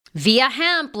Via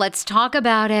Hemp, let's talk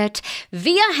about it.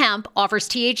 Via Hemp offers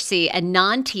THC and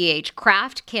non-TH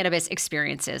craft cannabis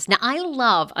experiences. Now, I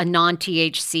love a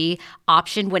non-THC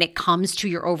option when it comes to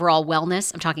your overall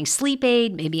wellness. I'm talking sleep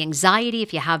aid, maybe anxiety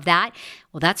if you have that.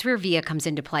 Well, that's where Via comes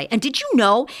into play. And did you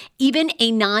know even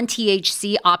a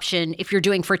non-THC option, if you're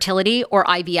doing fertility or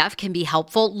IVF, can be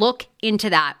helpful? Look into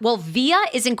that. Well, Via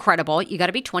is incredible. You got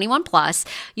to be 21 plus.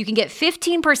 You can get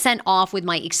 15% off with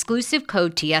my exclusive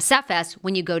code TSFS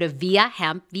when you go to Via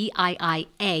Hemp,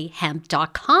 VIIA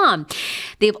hemp.com.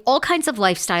 They have all kinds of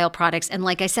lifestyle products. And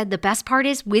like I said, the best part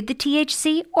is with the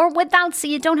THC or without, so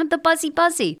you don't have the buzzy.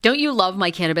 Don't you love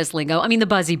my cannabis lingo? I mean, the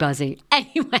buzzy.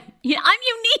 Anyway, I'm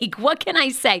unique. What can I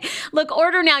say? Look,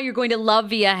 order now. You're going to love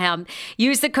Via Hemp.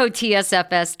 Use the code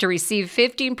TSFS to receive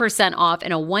 15% off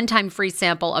and a one-time free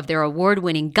sample of their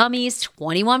award-winning gummies,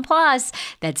 21 plus.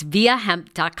 That's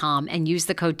viahemp.com, and use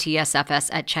the code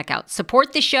TSFS at checkout.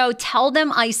 Support the show. Tell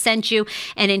them I sent you,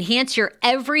 and enhance your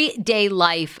everyday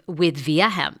life with Via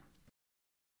Hemp.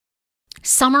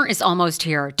 Summer is almost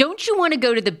here. Don't you want to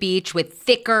go to the beach with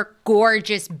thicker,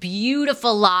 gorgeous,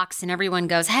 beautiful locks, and everyone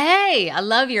goes, "Hey, I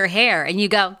love your hair," and you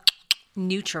go,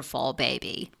 "Nutrafol,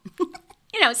 baby."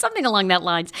 Something along that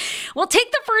lines. Well,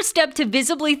 take the first step to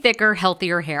visibly thicker,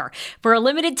 healthier hair. For a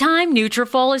limited time,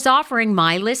 Nutrafol is offering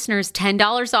my listeners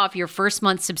 $10 off your first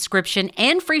month subscription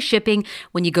and free shipping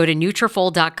when you go to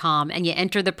Nutrafol.com and you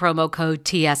enter the promo code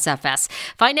TSFS.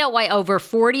 Find out why over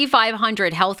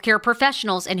 4,500 healthcare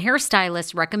professionals and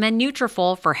hairstylists recommend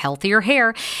Nutrafol for healthier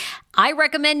hair. I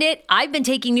recommend it. I've been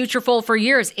taking Nutrafol for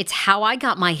years. It's how I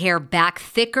got my hair back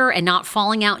thicker and not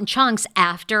falling out in chunks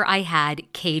after I had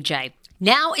KJ.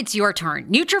 Now it's your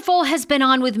turn. Nutrafol has been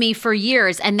on with me for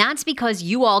years, and that's because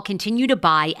you all continue to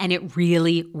buy, and it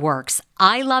really works.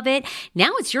 I love it. Now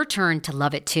it's your turn to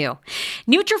love it too.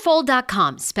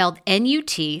 Nutrafol.com, spelled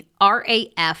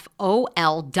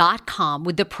Nutrafol.com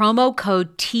with the promo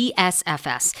code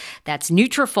TSFS. That's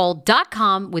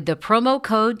Nutrafol.com with the promo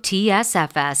code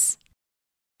TSFS.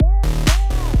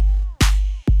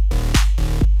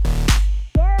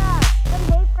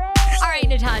 All right,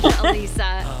 Natasha,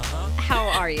 Elisa. How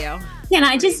are you? Can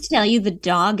I just tell you the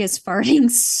dog is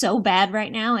farting so bad right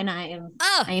now, and I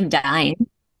am dying.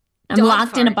 I'm dog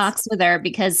locked farts. in a box with her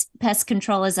because pest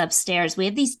control is upstairs. We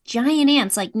have these giant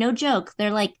ants, like no joke. They're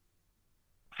like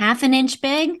half an inch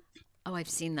big. Oh, I've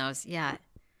seen those. Yeah.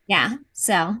 Yeah.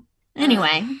 So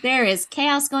anyway, there is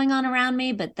chaos going on around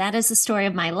me, but that is the story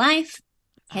of my life.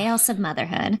 Chaos of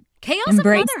motherhood. Chaos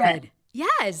Embrace of motherhood.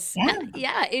 Yes.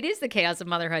 Yeah. It is the chaos of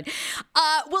motherhood.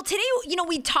 Well, today,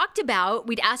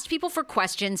 we'd asked people for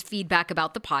questions, feedback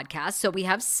about the podcast. So we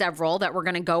have several that we're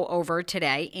going to go over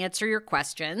today, answer your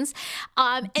questions.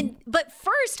 But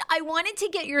first, I wanted to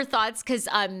get your thoughts because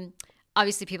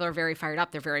obviously people are very fired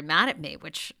up. They're very mad at me,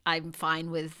 which I'm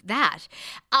fine with that.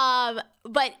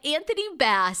 But Anthony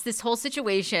Bass, this whole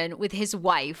situation with his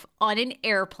wife on an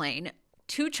airplane,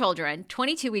 2 children,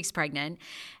 22 weeks pregnant,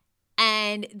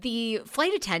 and the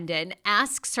flight attendant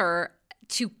asks her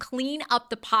to clean up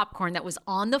the popcorn that was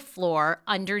on the floor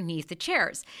underneath the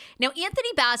chairs. Now, Anthony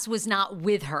Bass was not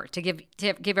with her, to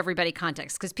give everybody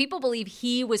context, because people believe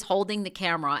he was holding the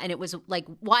camera, and it was like,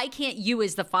 why can't you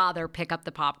as the father pick up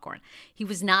the popcorn? He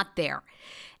was not there.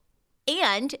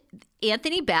 And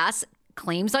Anthony Bass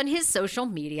claims on his social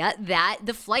media that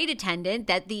the flight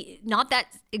attendant, not that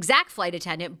exact flight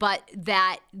attendant, but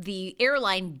that the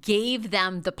airline gave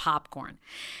them the popcorn.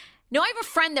 Now, I have a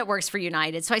friend that works for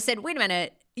United. So I said, wait a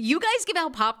minute, you guys give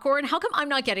out popcorn? How come I'm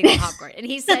not getting the popcorn? And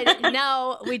he said,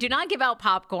 no, we do not give out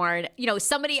popcorn.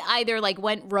 Somebody either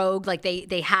went rogue,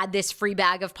 they had this free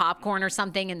bag of popcorn or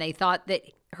something, and they thought that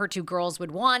her 2 girls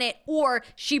would want it, or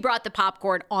she brought the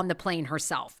popcorn on the plane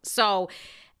herself. So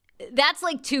that's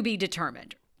to be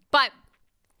determined. But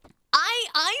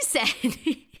I said,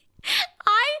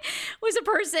 I was a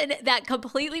person that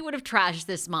completely would have trashed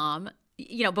this mom,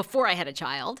 before I had a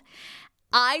child.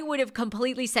 I would have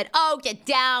completely said, oh, get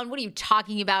down. What are you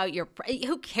talking about?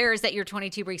 Who cares that you're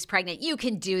 22 weeks pregnant? You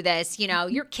can do this.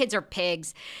 Your kids are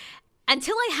pigs.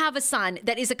 Until I have a son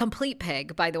that is a complete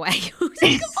pig, by the way. Who's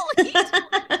a complete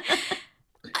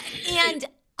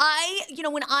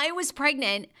And when I was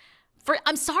pregnant,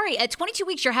 I'm sorry, at 22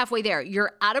 weeks, you're halfway there.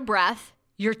 You're out of breath.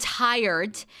 You're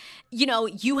tired.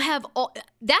 You have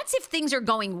that's if things are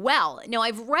going well. Now,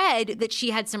 I've read that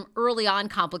she had some early on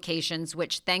complications,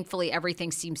 which thankfully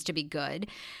everything seems to be good.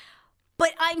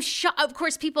 But I'm shocked. Of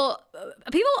course, people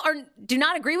do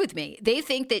not agree with me. They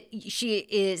think that she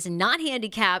is not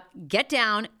handicapped. Get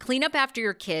down, clean up after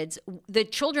your kids. The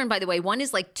children, by the way, one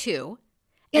is 2.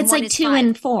 and It's one like is 2 5.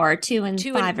 and 4, 2 and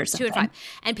 5 or 2 and something. 5.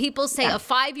 And people say Yeah. a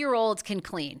 5-year-old can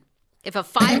clean. If a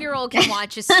 5-year-old can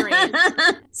watch a stream.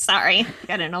 Sorry,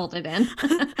 gotta hold it in. But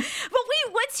wait,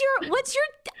 what's your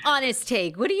honest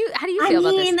take? How do you I feel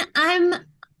about this? mean,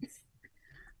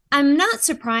 I'm not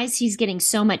surprised he's getting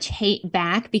so much hate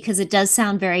back because it does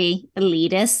sound very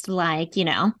elitist, like,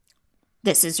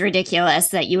 this is ridiculous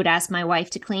that you would ask my wife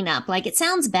to clean up. Like, it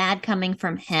sounds bad coming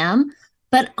from him.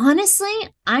 But honestly,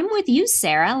 I'm with you,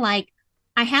 Sarah. Like,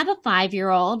 I have a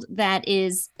 5-year-old that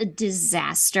is a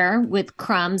disaster with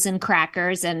crumbs and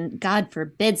crackers. And God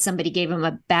forbid somebody gave him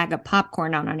a bag of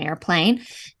popcorn on an airplane.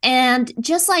 And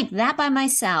just like that by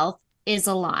myself is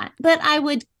a lot. But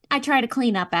I try to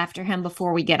clean up after him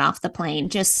before we get off the plane,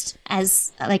 just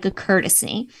as like a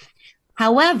courtesy.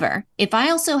 However, if I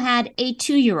also had a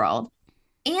 2-year-old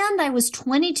and I was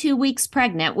 22 weeks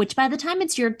pregnant, which by the time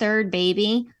it's your third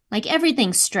baby, like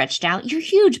everything's stretched out. You're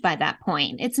huge by that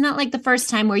point. It's not like the first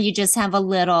time where you just have a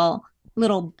little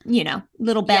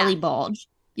belly bulge.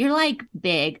 You're like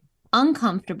big,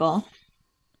 uncomfortable.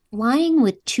 Flying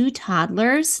with 2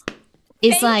 toddlers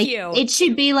is Thank you. it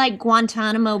should be like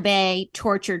Guantanamo Bay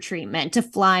torture treatment to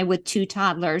fly with 2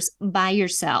 toddlers by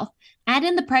yourself. Add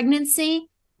in the pregnancy,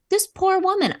 this poor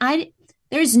woman,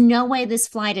 there's no way this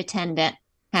flight attendant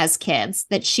has kids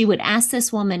that she would ask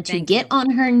this woman to get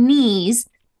on her knees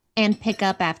and pick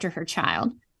up after her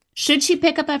child. Should she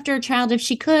pick up after her child if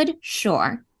she could?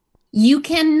 Sure. You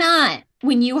cannot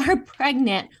when you are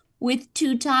pregnant with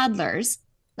 2 toddlers.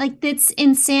 Like, that's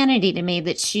insanity to me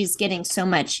that she's getting so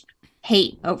much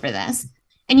hate over this.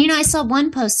 And I saw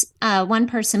one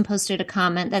person posted a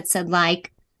comment that said,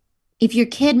 like, if your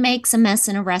kid makes a mess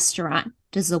in a restaurant,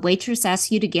 does the waitress ask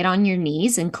you to get on your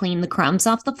knees and clean the crumbs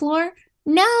off the floor?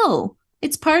 No,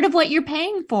 it's part of what you're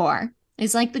paying for.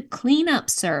 It's like the cleanup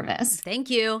service. Thank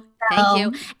you. Thank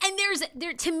you.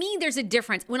 And to me, there's a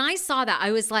difference. When I saw that,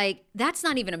 I was like, that's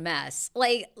not even a mess.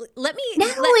 Like,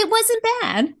 it wasn't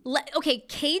bad. Okay,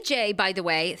 KJ, by the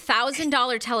way,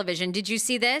 $1,000 television. Did you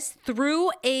see this?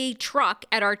 Threw a truck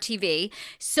at our TV.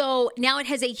 So now it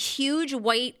has a huge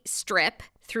white strip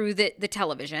through the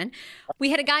television. We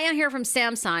had a guy on here from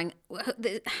Samsung,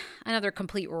 another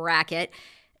complete racket,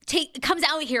 comes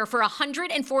out here for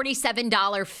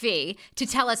 $147 fee to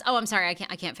tell us, oh, I'm sorry, I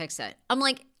can't fix it. I'm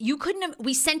like,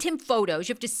 we sent him photos.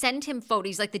 You have to send him photos.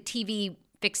 He's like the TV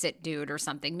fix it dude or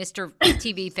something, Mr.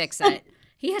 TV fix it.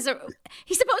 He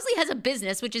supposedly has a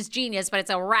business, which is genius, but it's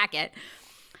a racket.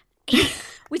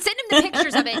 We send him the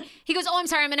pictures of it. He goes, oh, I'm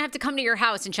sorry, I'm going to have to come to your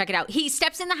house and check it out. He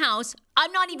steps in the house.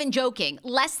 I'm not even joking.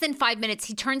 Less than 5 minutes,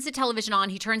 he turns the television on.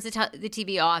 He turns the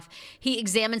TV off. He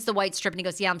examines the white strip and he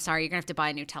goes, yeah, I'm sorry, you're going to have to buy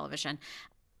a new television.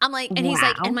 I'm like, and he's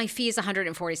like, and my fee is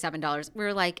 $147. We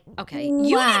were like, okay, you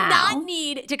did not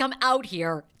need to come out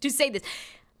here to say this.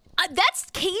 That's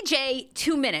KJ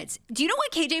 2 minutes. Do you know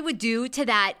what KJ would do to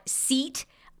that seat?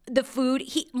 The food,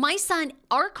 my son,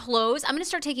 our clothes, I'm going to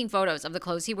start taking photos of the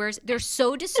clothes he wears. They're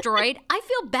so destroyed. I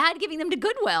feel bad giving them to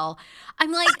Goodwill.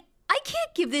 I'm like, I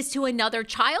can't give this to another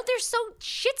child. They're so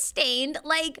shit stained.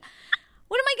 Like,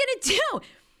 what am I going to do?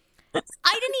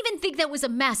 I didn't even think that was a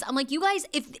mess. I'm like, you guys,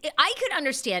 if I could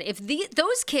understand if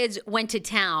those kids went to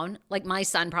town, like my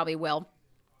son probably will,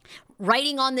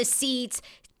 writing on the seats,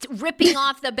 ripping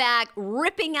off the back,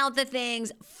 ripping out the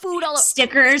things, food all over.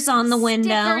 Stickers on the window.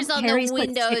 Harry's put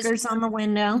stickers on the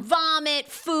window. Vomit,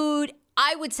 food.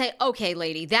 I would say, okay,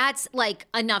 lady, that's like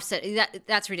enough said.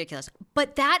 That's ridiculous.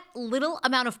 But that little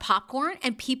amount of popcorn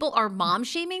and people are mom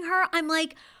shaming her. I'm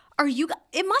like,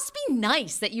 it must be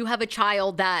nice that you have a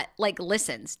child that like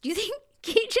listens. Do you think,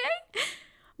 KJ?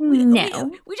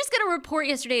 No. We just got a report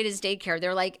yesterday at his daycare.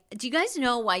 They're like, do you guys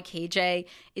know why KJ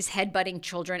is headbutting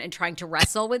children and trying to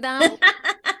wrestle with them?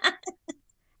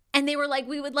 And they were like,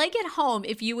 we would like it home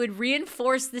if you would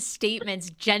reinforce the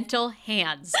statements, gentle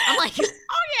hands. I'm like,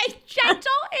 okay,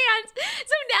 gentle hands.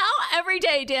 So now every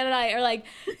day, Dan and I are like,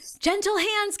 gentle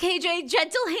hands, KJ,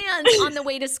 gentle hands on the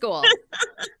way to school.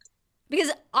 Because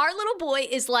our little boy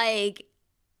is like,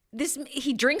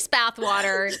 he drinks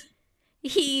bathwater.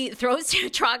 He throws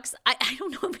trucks. I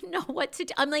don't even know what to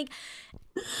do. I'm like,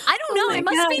 I don't know. It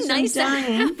must be nice to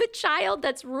have a child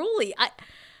that's ruly.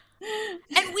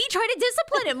 And we try to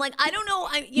discipline him. Like, I don't know.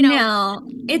 No,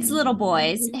 it's little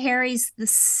boys. Harry's the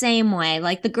same way.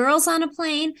 Like the girls on a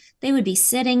plane, they would be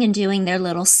sitting and doing their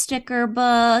little sticker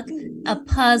book, a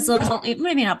puzzle.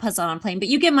 Maybe not a puzzle on a plane, but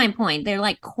you get my point. They're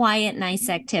like quiet, nice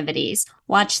activities.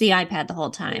 Watch the iPad the whole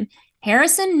time.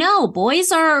 Harrison, no.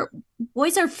 Boys are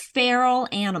feral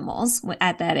animals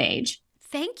at that age.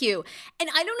 Thank you. And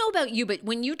I don't know about you, but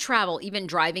when you travel, even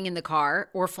driving in the car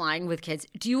or flying with kids,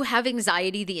 do you have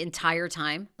anxiety the entire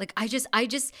time? Like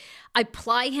I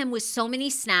ply him with so many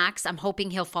snacks. I'm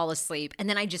hoping he'll fall asleep. And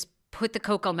then I just put the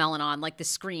Coco Melon on like the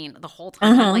screen the whole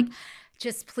time. I'm like,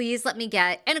 just please let me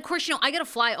get, and of course, I got to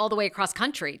fly all the way across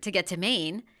country to get to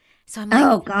Maine. So I'm like,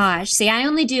 Oh gosh. See, I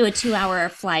only do a 2 hour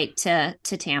flight to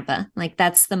Tampa. Like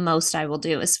that's the most I will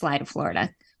do is fly to Florida. and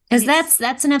Because it's,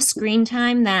 that's enough screen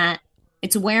time that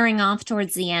it's wearing off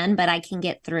towards the end, but I can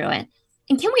get through it.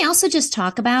 And can we also just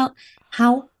talk about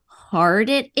how hard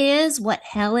it is, what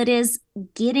hell it is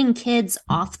getting kids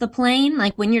off the plane?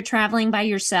 Like when you're traveling by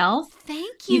yourself,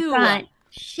 thank you've you. got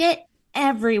shit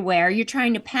everywhere. You're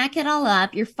trying to pack it all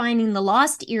up. You're finding the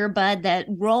lost earbud that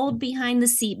rolled behind the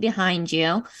seat behind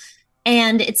you.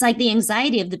 And it's like the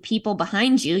anxiety of the people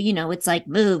behind you, it's like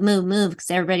move, move, move,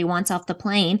 because everybody wants off the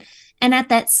plane. And at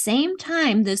that same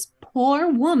time, this poor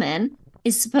woman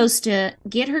is supposed to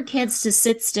get her kids to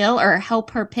sit still or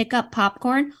help her pick up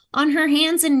popcorn on her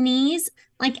hands and knees,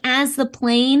 like as the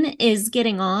plane is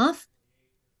getting off.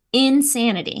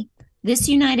 Insanity. This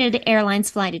United Airlines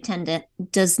flight attendant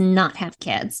does not have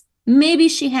kids. Maybe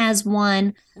she has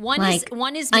one like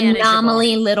One is manageable.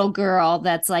 anomaly little girl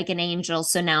that's like an angel.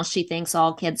 So now she thinks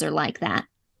all kids are like that.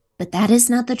 But that is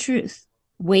not the truth.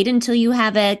 Wait until you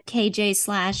have a KJ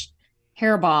slash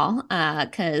hairball,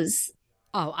 because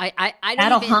Oh, I don't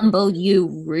that'll even humble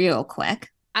you real quick.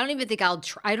 I don't even think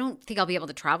I don't think I'll be able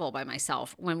to travel by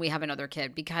myself when we have another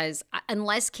kid because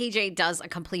unless KJ does a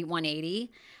complete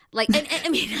 180, like I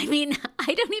mean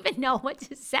I don't even know what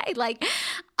to say. Like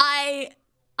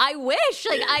I wish,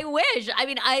 like I wish. I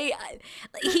mean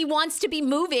he wants to be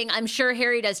moving. I'm sure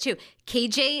Harry does too.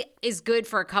 KJ is good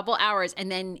for a couple hours and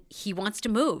then he wants to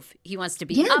move. He wants to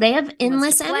be Yeah, up. they have He wants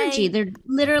endless to play. energy. They're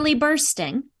literally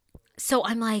bursting. So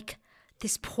I'm like,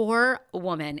 this poor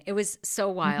woman. It was so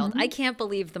wild. I Mhm. can't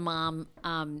believe the mom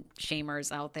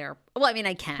shamers out there. Well, I mean,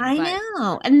 I can, I but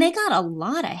know. And they got a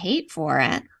lot of hate for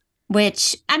it,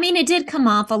 which, I mean, it did come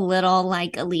off a little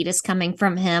like elitist coming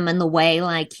from him and the way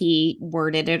like he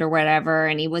worded it or whatever,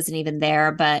 and he wasn't even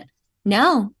there. But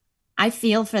no, I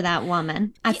feel for that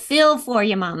woman. I feel for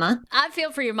you, mama. I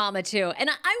feel for your mama too. And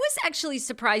I was actually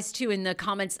surprised too in the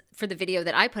comments for the video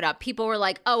that I put up. People were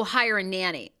like, oh, hire a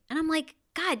nanny. And I'm like,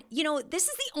 God, this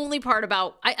is the only part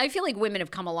about, I feel like women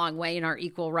have come a long way in our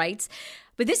equal rights.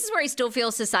 But this is where I still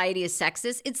feel society is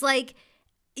sexist. It's like,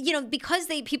 because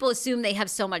people assume they have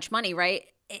so much money, right?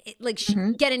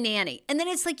 Mhm. Get a nanny. And then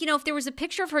it's like, if there was a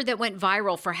picture of her that went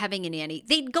viral for having a nanny,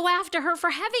 they'd go after her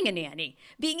for having a nanny,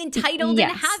 being entitled and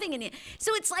Yes. having a nanny.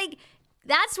 So it's like,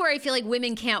 that's where I feel like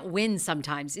women can't win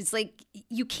sometimes. It's like,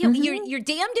 you can't, you're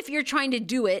damned if you're trying to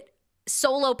do it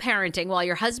solo parenting while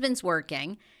your husband's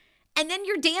working. And then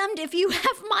you're damned if you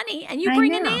have money and you I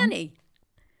bring a know. nanny.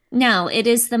 No, it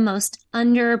is the most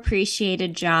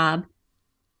underappreciated job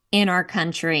in our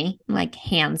country, like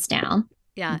hands down.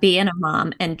 Yeah. Being a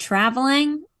mom and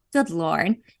traveling, good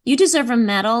Lord. You deserve a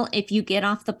medal if you get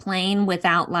off the plane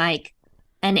without like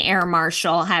an air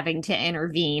marshal having to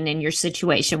intervene in your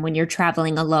situation when you're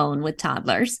traveling alone with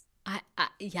toddlers.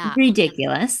 Yeah.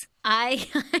 Ridiculous. I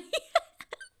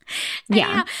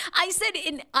Yeah. I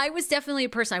said I was definitely a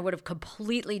person I would have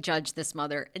completely judged this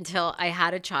mother until I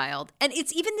had a child. And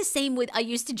it's even the same with I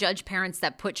used to judge parents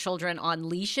that put children on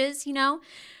leashes,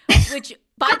 which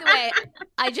by the way,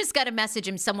 I just got a message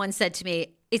and someone said to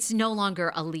me, it's no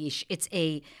longer a leash. It's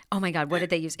oh my God, what did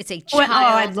they use? It's a child. Oh,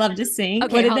 I'd love to see.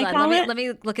 Okay, What did hold they on. call it? Let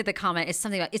me look at the comment. It's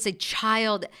something about it's a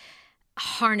child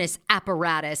harness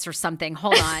apparatus or something.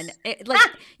 Hold on.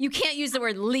 You can't use the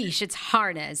word leash. It's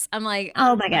harness. I'm like,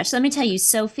 Oh my gosh, let me tell you,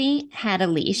 Sophie had a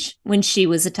leash when she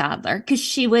was a toddler because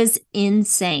she was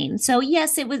insane. So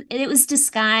yes, it was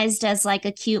disguised as like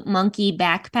a cute monkey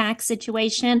backpack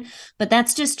situation, but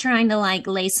that's just trying to like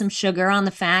lay some sugar on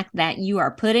the fact that you are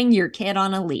putting your kid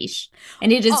on a leash.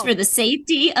 And it is oh, for the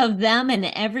safety of them and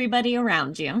everybody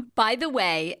around you. by the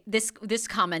way, this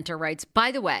commenter writes, by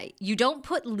the way, you don't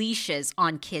put leashes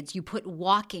on kids. You put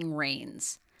walking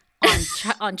reins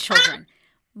on children.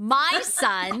 My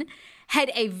son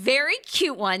had a very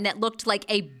cute one that looked like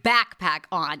a backpack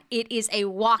on. It is a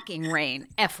walking rein,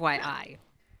 FYI.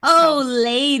 Oh,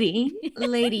 lady,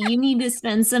 you need to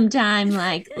spend some time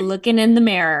like looking in the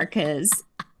mirror because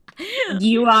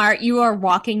you are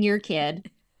walking your kid.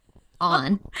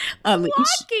 on a leash.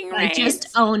 Walking Like, reins.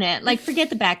 just own it. Like, forget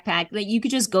the backpack. Like, you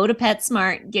could just go to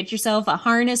PetSmart, get yourself a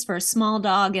harness for a small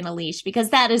dog and a leash,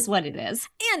 because that is what it is.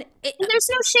 And there's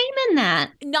no shame in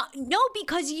that. No,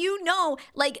 because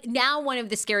like now one of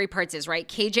the scary parts is, right,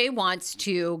 KJ wants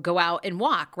to go out and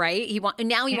walk, right? He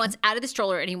wants out of the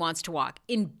stroller and he wants to walk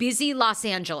in busy Los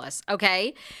Angeles,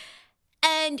 okay?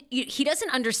 And he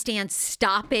doesn't understand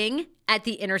stopping at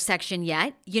the intersection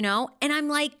yet, And I'm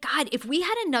like, God, if we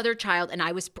had another child and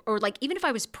even if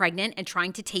I was pregnant and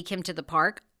trying to take him to the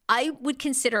park, I would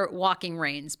consider walking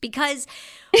reins, because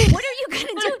what are you going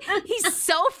to do? He's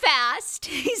so fast.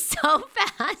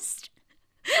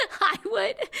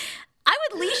 I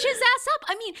would leash his ass up.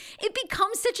 I mean, it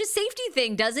becomes such a safety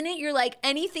thing, doesn't it? You're like,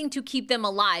 anything to keep them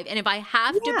alive. And if I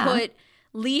have to put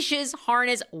leashes,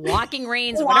 harness, walking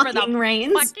reins, whatever the fuck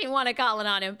you want to call it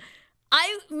on him,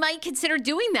 I might consider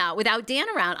doing that without Dan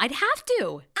around. I'd have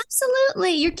to.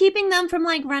 Absolutely. You're keeping them from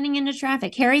like running into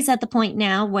traffic. Harry's at the point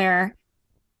now where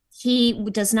he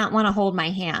does not want to hold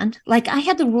my hand. Like, I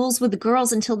had the rules with the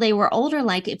girls until they were older.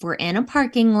 Like, if we're in a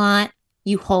parking lot,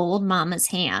 you hold mama's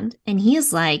hand. And he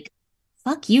is like,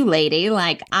 fuck you, lady.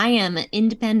 Like, I am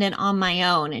independent on my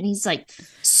own. And he's like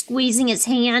squeezing his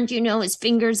hand, his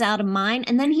fingers out of mine.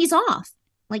 And then he's off.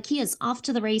 Like, he is off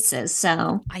to the races.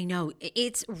 So I know.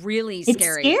 It's really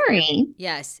scary. It's scary.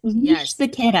 Yes. Leash the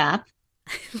kid up.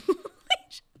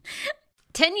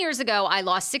 10 years ago, I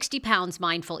lost 60 pounds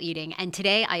mindful eating, and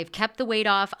today I have kept the weight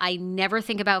off. I never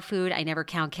think about food. I never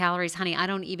count calories. Honey, I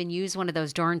don't even use one of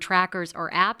those darn trackers or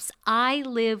apps. I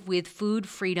live with food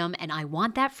freedom, and I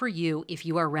want that for you if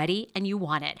you are ready and you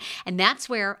want it. And that's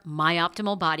where My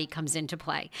Optimal Body comes into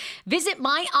play. Visit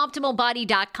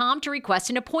myoptimalbody.com to request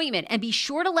an appointment, and be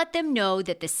sure to let them know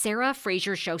that the Sarah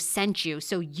Fraser Show sent you,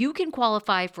 so you can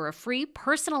qualify for a free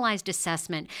personalized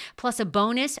assessment plus a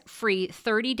bonus free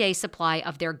 30-day supply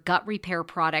of their gut repair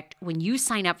product when you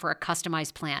sign up for a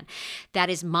customized plan. That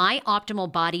is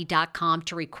myoptimalbody.com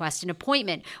to request an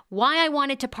appointment. Why I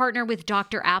wanted to partner with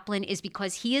Dr. Applin is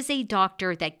because he is a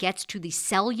doctor that gets to the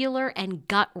cellular and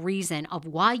gut reason of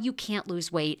why you can't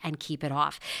lose weight and keep it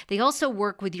off. They also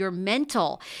work with your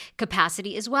mental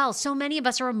capacity as well. So many of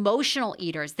us are emotional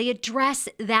eaters. They address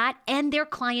that, and their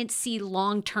clients see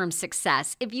long-term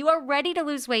success. If you are ready to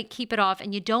lose weight, keep it off,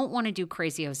 and you don't want to do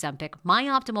crazy Ozempic,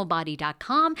 myoptimalbody.com,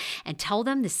 and tell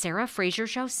them the Sarah Fraser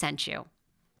Show sent you.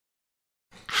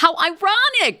 How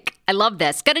ironic. I love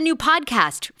this. Got a new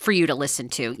podcast for you to listen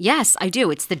to. Yes, I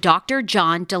do. It's the Dr.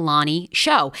 John Delaney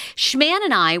Show. Schman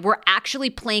and I were actually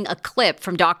playing a clip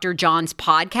from Dr. John's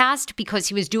podcast because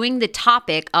he was doing the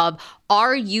topic of,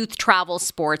 are youth travel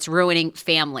sports ruining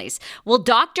families? Well,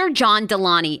 Dr. John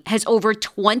Delaney has over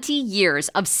 20 years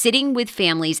of sitting with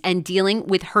families and dealing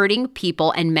with hurting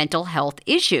people and mental health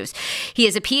issues. He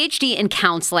has a PhD in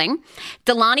counseling.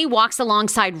 Delaney walks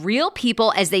alongside real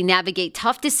people as they navigate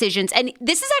tough decisions. And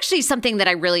this is actually something that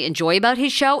I really enjoy about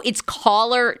his show. It's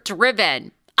caller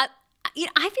driven. I feel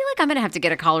like I'm going to have to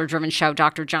get a caller-driven show,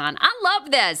 Dr. John. I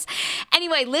love this.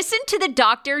 Anyway, listen to the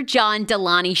Dr. John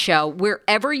Delaney Show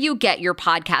wherever you get your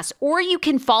podcasts, or you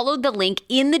can follow the link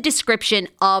in the description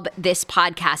of this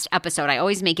podcast episode. I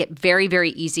always make it very,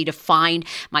 very easy to find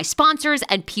my sponsors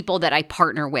and people that I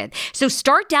partner with. So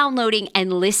start downloading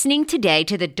and listening today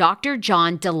to the Dr.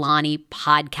 John Delaney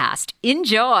podcast.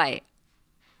 Enjoy.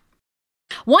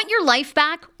 Want your life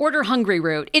back? Order Hungry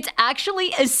Root. It's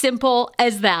actually as simple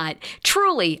as that.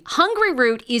 Truly, Hungry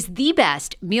Root is the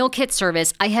best meal kit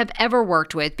service I have ever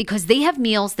worked with because they have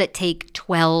meals that take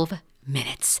 12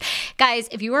 minutes. Guys,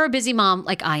 if you are a busy mom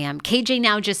like I am, KJ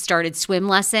now just started swim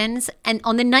lessons. And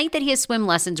on the night that he has swim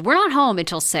lessons, we're not home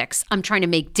until 6. I'm trying to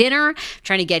make dinner,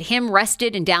 trying to get him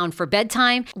rested and down for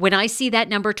bedtime. When I see that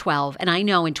number 12, and I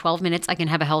know in 12 minutes I can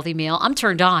have a healthy meal, I'm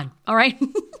turned on. All right?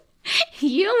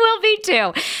 You will be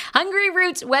too. Hungry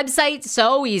Root's website,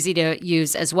 so easy to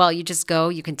use as well. You just go,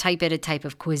 you can type in a type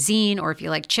of cuisine, or if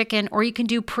you like chicken, or you can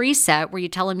do preset where you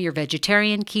tell them you're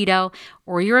vegetarian, keto,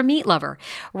 or you're a meat lover.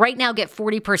 Right now, get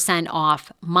 40%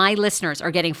 off. My listeners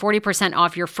are getting 40%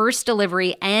 off your first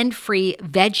delivery and free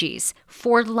veggies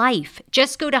for life.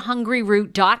 Just go to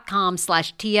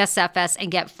hungryroot.com/TSFS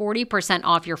and get 40%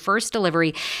 off your first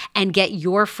delivery and get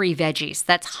your free veggies.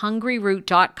 That's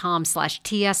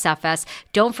hungryroot.com/TSFS.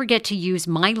 Don't forget to use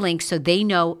my link so they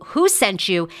know who sent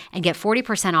you and get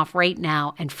 40% off right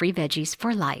now and free veggies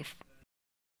for life.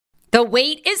 The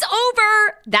wait is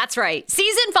over. That's right.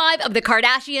 Season 5 of The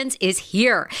Kardashians is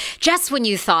here. Just when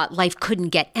you thought life couldn't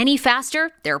get any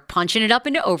faster, they're punching it up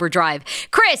into overdrive.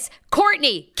 Kris,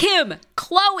 Courtney, Kim,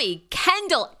 Chloe,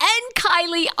 Kendall, and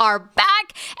Kylie are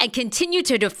back and continue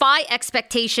to defy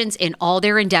expectations in all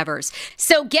their endeavors.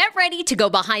 So get ready to go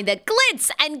behind the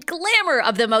glitz and glamour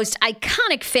of the most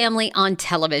iconic family on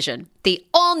television. The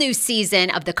all-new season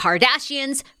of The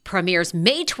Kardashians premieres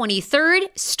May 23rd,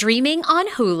 streaming on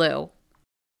Hulu.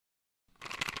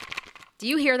 Do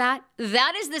you hear that?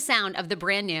 That is the sound of the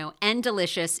brand new and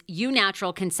delicious Eu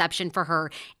Natural Conception for Her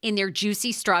in their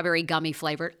juicy strawberry gummy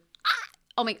flavor.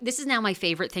 Oh my, this is now my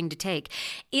favorite thing to take.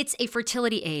 It's a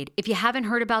fertility aid. If you haven't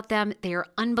heard about them, they are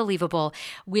unbelievable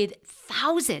with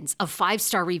thousands of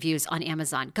 5-star reviews on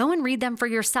Amazon. Go and read them for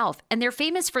yourself. And they're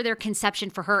famous for their Conception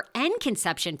for Her and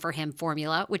Conception for Him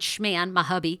formula, which Schman, my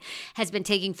hubby, has been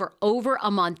taking for over a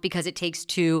month because it takes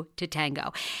two to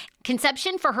tango.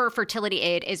 Conception for Her fertility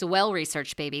aid is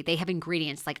well-researched, baby. They have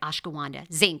ingredients like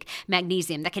ashwagandha, zinc,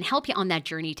 magnesium that can help you on that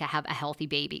journey to have a healthy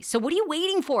baby. So what are you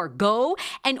waiting for? Go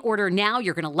and order now.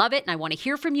 You're going to love it, and I want to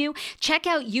hear from you. Check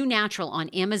out Eu Natural on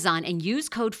Amazon and use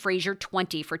code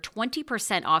Fraser20 for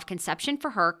 20% off Conception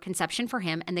for Her, Conception for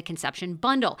Him, and the Conception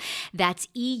Bundle. That's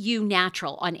EU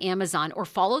Natural on Amazon, or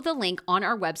follow the link on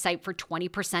our website for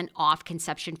 20% off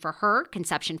Conception for Her,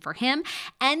 Conception for Him,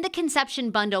 and the Conception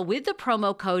Bundle with the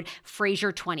promo code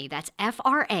Fraser20. That's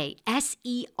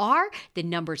Fraser, the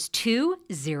numbers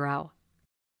 20.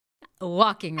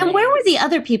 Walking. And where were the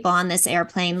other people on this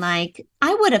airplane? Like,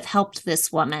 I would have helped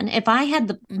this woman if I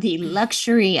had the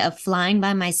luxury of flying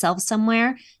by myself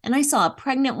somewhere and I saw a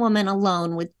pregnant woman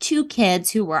alone with 2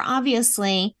 kids who were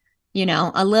obviously, you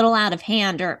know, a little out of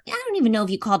hand, or I don't even know if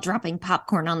you call dropping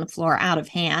popcorn on the floor out of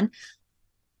hand.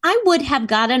 I would have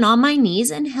gotten on my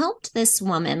knees and helped this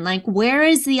woman. Like, where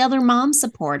is the other mom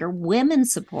support or women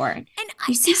support? And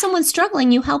you see someone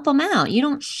struggling, you help them out. You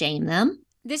don't shame them.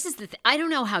 This is the thing. I don't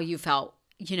know how you felt,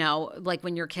 you know, like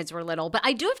when your kids were little, but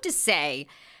I do have to say,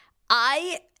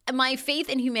 my faith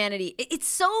in humanity, it's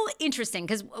so interesting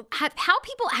because how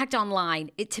people act online,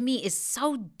 to me, is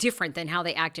so different than how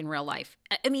they act in real life.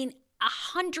 I mean,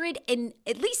 100 and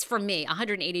at least for me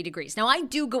 180 degrees. Now I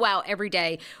do go out every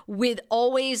day with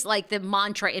always like the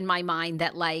mantra in my mind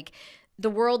that like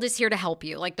the world is here to help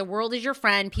you. Like the world is your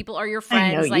friend. People are your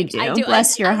friends. I know like you do.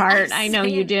 Bless your heart. I know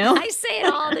you do. I say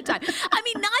it all the time. I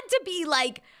mean, not to be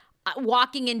like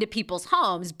walking into people's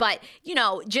homes, but you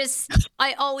know, just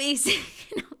I always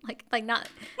you know, like not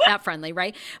that friendly,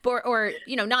 right? But or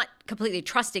you know, not completely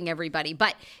trusting everybody,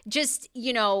 but just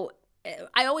you know.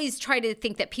 I always try to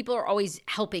think that people are always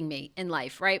helping me in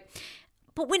life, right?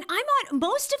 But when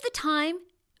most of the time,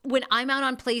 when I'm out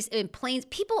on planes,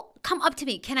 people come up to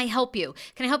me. Can I help you?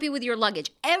 Can I help you with your luggage?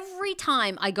 Every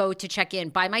time I go to check in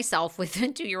by myself with a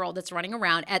 2-year-old that's running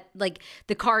around at like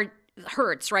the car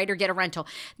hurts, right? Or get a rental.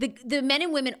 The men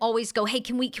and women always go, hey,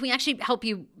 can we actually help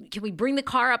you? Can we bring the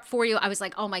car up for you? I was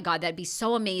like, oh my God, that'd be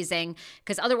so amazing.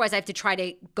 Because otherwise I have to try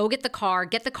to go get the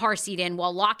car seat in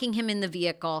while locking him in the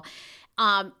vehicle.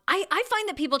 I find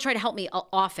that people try to help me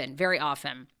often, very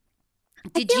often.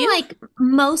 I feel like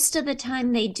most of the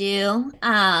time they do.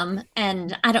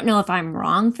 And I don't know if I'm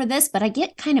wrong for this, but I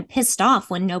get kind of pissed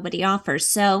off when nobody offers.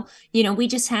 So, you know, we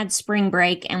just had spring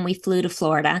break and we flew to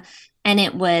Florida. And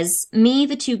it was me,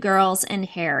 the 2 girls, and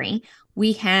Harry.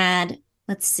 We had,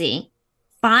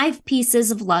 5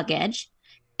 pieces of luggage.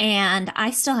 And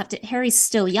I still have to, Harry's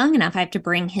still young enough, I have to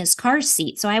bring his car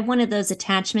seat. So I have one of those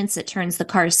attachments that turns the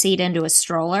car seat into a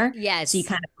stroller. Yes. So you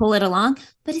kind of pull it along.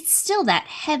 But it's still that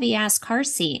heavy-ass car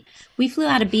seat. We flew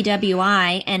out of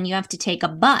BWI, and you have to take a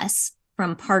bus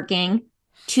from parking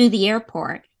to the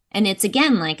airport. And it's,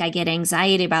 again, like I get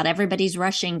anxiety about everybody's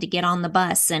rushing to get on the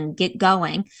bus and get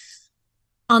going.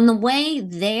 On the way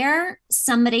there,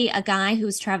 a guy who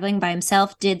was traveling by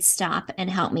himself did stop and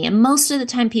help me. And most of the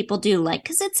time people do, like,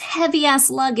 because it's heavy ass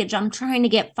luggage. I'm trying to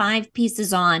get 5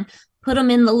 pieces on, put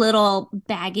them in the little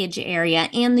baggage area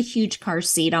and the huge car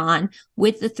seat on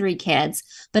with the 3 kids.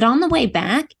 But on the way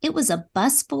back, it was a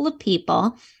bus full of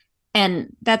people.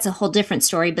 And that's a whole different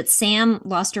story. But Sam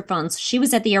lost her phone. So she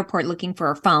was at the airport looking for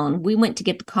her phone. We went to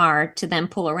get the car to then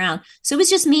pull around. So it was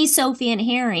just me, Sophie, and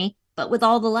Harry. But with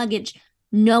all the luggage,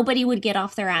 nobody would get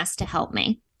off their ass to help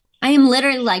me. I am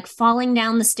literally like falling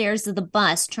down the stairs of the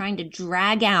bus trying to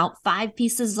drag out 5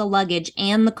 pieces of luggage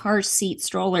and the car seat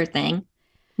stroller thing.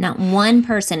 Not one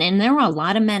person. And there were a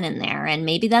lot of men in there. And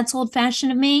maybe that's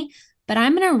old-fashioned of me, but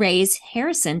I'm going to raise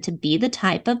Harrison to be the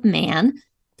type of man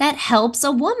that helps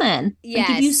a woman. Yes.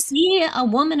 Like if you see a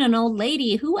woman, an old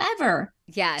lady, whoever,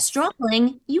 yes,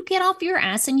 struggling, you get off your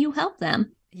ass and you help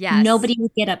them. Yes. Nobody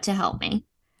would get up to help me.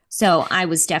 So I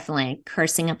was definitely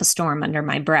cursing up a storm under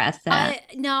my breath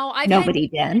that No, nobody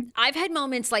did. I've had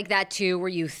moments like that too, where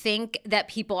you think that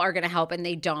people are going to help and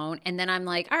they don't, and then I'm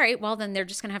like, all right, well then they're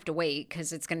just going to have to wait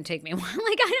because it's going to take me a while.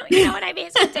 Like I don't, you know what I mean?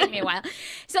 It's going to take me a while.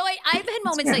 So I've had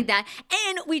moments like that,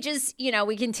 and we just,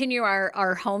 we continue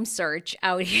our home search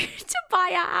out here to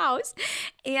buy a house,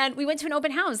 and we went to an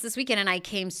open house this weekend, and I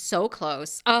came so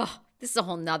close. Oh, this is a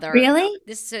whole nother. Really?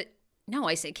 No,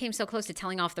 I said came so close to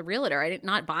telling off the realtor. I did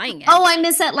not buying it. Oh, I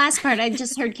missed that last part. I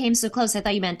just heard came so close. I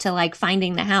thought you meant to like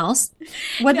finding the house.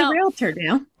 What did the realtor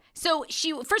do? So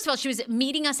first of all, she was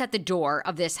meeting us at the door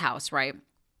of this house, right?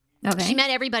 Okay. She met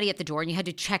everybody at the door, and you had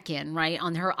to check in, right,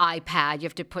 on her iPad. You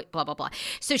have to put blah, blah, blah.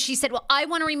 So she said, well, I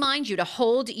want to remind you to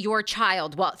hold your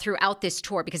child throughout this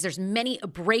tour because there's many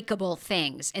breakable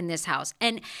things in this house.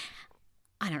 And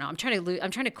I don't know. I'm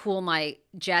trying to cool my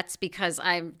jets because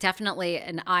I'm definitely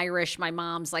my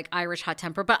mom's like Irish hot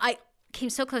temper. But I came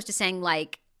so close to saying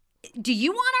like, do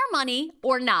you want our money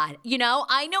or not?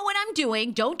 I know what I'm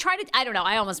doing. Don't try to, I don't know.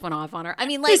 I almost went off on her. I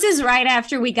mean, like. This is right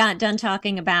after we got done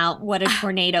talking about what a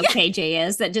tornado KJ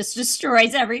is that just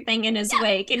destroys everything in his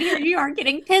wake. And here you are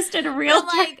getting pissed at a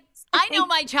realtor. Like, I know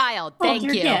my child. Thank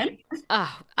you. Kid.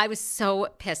 Oh, I was so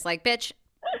pissed. Like, bitch.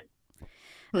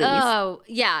 Please. Oh,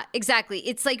 yeah, exactly.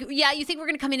 It's like, yeah, you think we're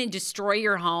going to come in and destroy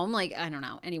your home? Like, I don't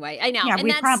know. Anyway, I know. Yeah, and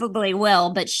we probably will,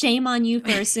 but shame on you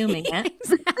for assuming it.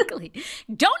 Exactly.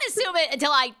 Don't assume it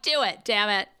until I do it, damn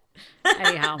it.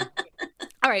 Anyhow.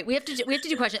 All right, we have to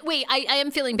do questions. Wait, I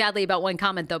am feeling badly about one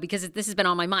comment, though, because this has been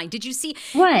on my mind. Did you see?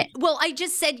 What? Well, I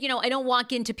just said, I don't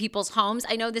walk into people's homes.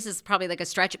 I know this is probably like a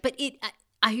stretch, but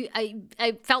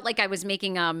I felt like I was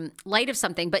making light of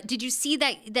something, but did you see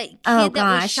that kid that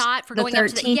was shot for going up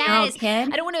to the 13-year-old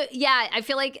kid? I don't want to. Yeah, I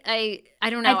feel like I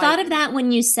don't know. I thought of that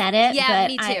when you said it. Yeah,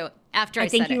 but me too. After I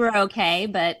think you were okay,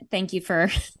 but thank you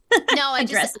for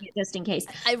addressing it just in case.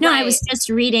 I was just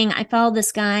reading. I follow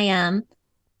this guy,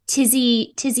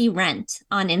 Tizzy Rent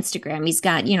on Instagram. He's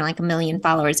got like 1 million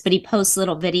followers, but he posts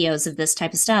little videos of this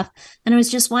type of stuff. And I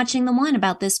was just watching the one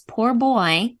about this poor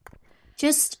boy,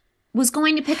 just was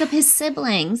going to pick up his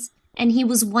siblings, and he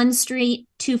was one street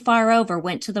too far over,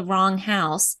 went to the wrong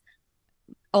house.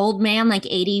 Old man, like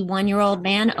 81-year-old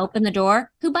man, opened the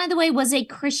door, who, by the way, was a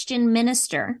Christian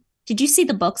minister. Did you see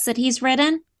the books that he's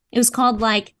written? It was called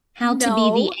like How to Be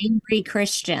the Angry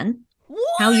Christian. What?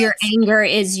 How your anger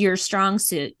is your strong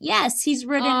suit. Yes, he's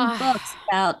written books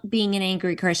about being an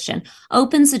angry Christian.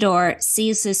 Opens the door,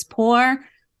 sees this poor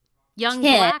young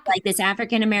kid, black, like this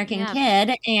African-American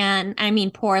kid, and I mean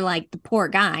poor, like the poor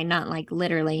guy, not like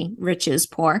literally riches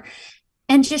poor,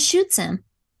 and just shoots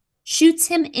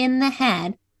him in the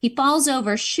head. He falls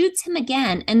over, shoots him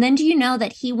again, and then do you know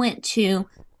that he went to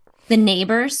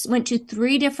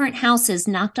 3 different houses,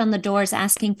 knocked on the doors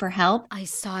asking for help? I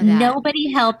saw that.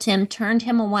 Nobody helped him, turned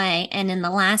him away, and in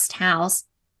the last house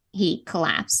he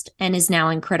collapsed and is now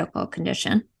in critical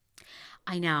condition.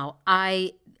 I know.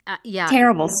 Yeah.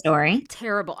 Terrible story.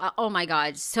 Terrible. Oh my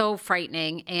God. So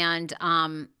frightening. And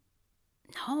no,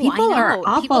 people are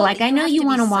awful. I know you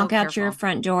want to walk out careful. your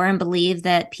front door and believe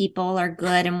that people are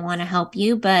good and want to help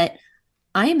you, but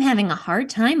I am having a hard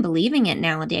time believing it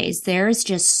nowadays. There is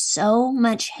just so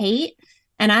much hate.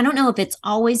 And I don't know if it's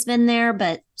always been there,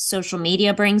 but social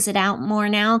media brings it out more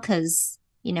now because,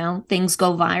 things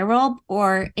go viral,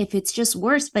 or if it's just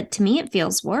worse. But to me, it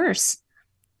feels worse.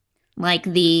 Like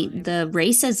the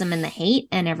racism and the hate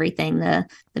and everything, the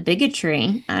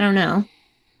bigotry. I don't know.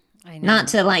 I know. Not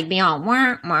to like be all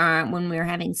wah, wah when we were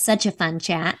having such a fun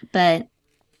chat, but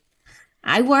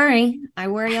I worry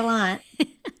a lot.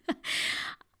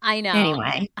 I know.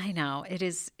 Anyway. I know.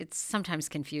 It's sometimes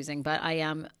confusing, but I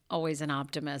am always an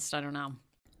optimist. I don't know.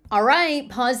 All right,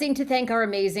 pausing to thank our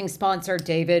amazing sponsor,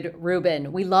 David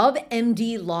Rubin. We love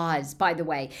MD Laws, by the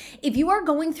way. If you are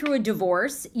going through a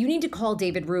divorce, you need to call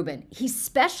David Rubin. He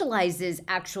specializes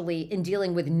actually in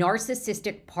dealing with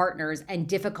narcissistic partners and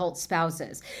difficult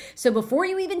spouses. So before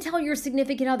you even tell your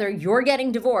significant other you're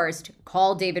getting divorced,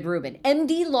 call David Rubin.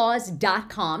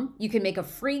 MDlaws.com. You can make a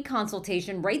free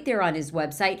consultation right there on his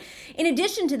website. In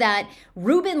addition to that,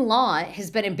 Rubin Law has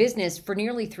been in business for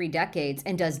nearly 3 decades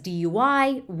and does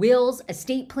DUI, wills,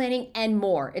 estate planning, and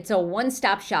more. It's a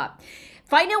one-stop shop.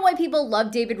 Find out why people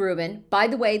love David Rubin. By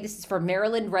the way, this is for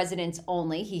Maryland residents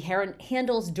only. He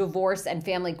handles divorce and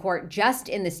family court just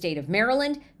in the state of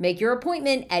Maryland. Make your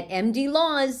appointment at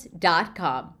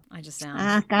mdlaws.com. I just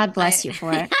sound. God bless you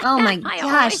for it. Oh my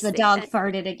gosh, the dog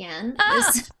farted again. All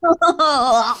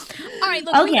right,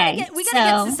 look, okay, we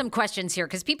gotta get to some questions here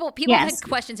because people have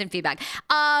questions and feedback.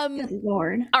 Good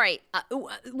Lord. All right,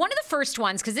 one of the first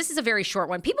ones, because this is a very short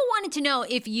one. People wanted to know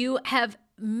if you have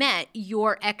met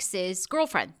your ex's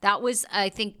girlfriend. That was, I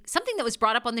think, something that was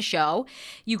brought up on the show.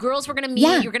 You girls were going to meet.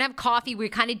 Yeah. You were going to have coffee. We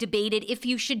kind of debated if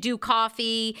you should do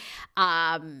coffee,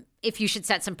 if you should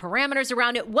set some parameters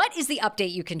around it. What is the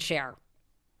update you can share?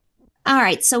 All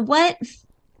right. So let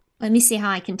me see how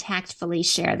I can tactfully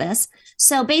share this.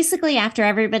 So basically, after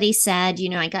everybody said,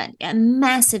 I got a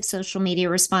massive social media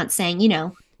response saying,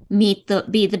 be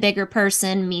the bigger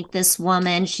person, meet this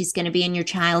woman. She's going to be in your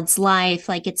child's life.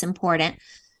 Like, it's important.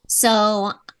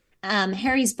 So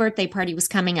Harry's birthday party was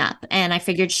coming up and I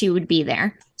figured she would be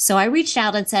there. So I reached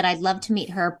out and said, I'd love to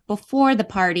meet her before the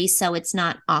party so it's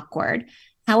not awkward.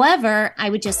 However, I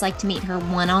would just like to meet her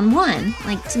one-on-one.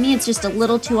 Like, to me, it's just a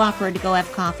little too awkward to go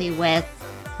have coffee with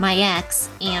my ex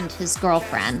and his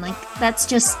girlfriend. Like, that's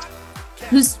just,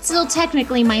 who's still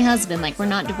technically my husband. Like, we're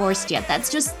not divorced yet.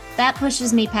 That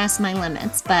pushes me past my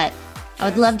limits, but I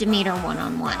would love to meet her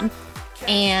one-on-one.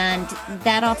 And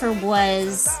that offer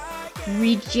was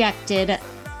rejected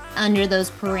under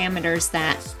those parameters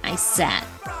that I set.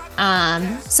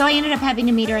 So I ended up having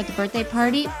to meet her at the birthday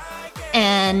party.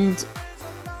 And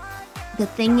the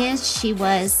thing is, she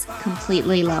was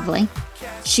completely lovely.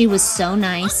 She was so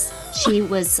nice. She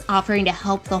was offering to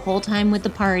help the whole time with the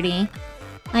party.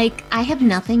 Like, I have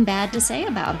nothing bad to say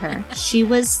about her. She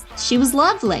was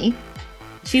lovely.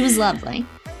 She was lovely.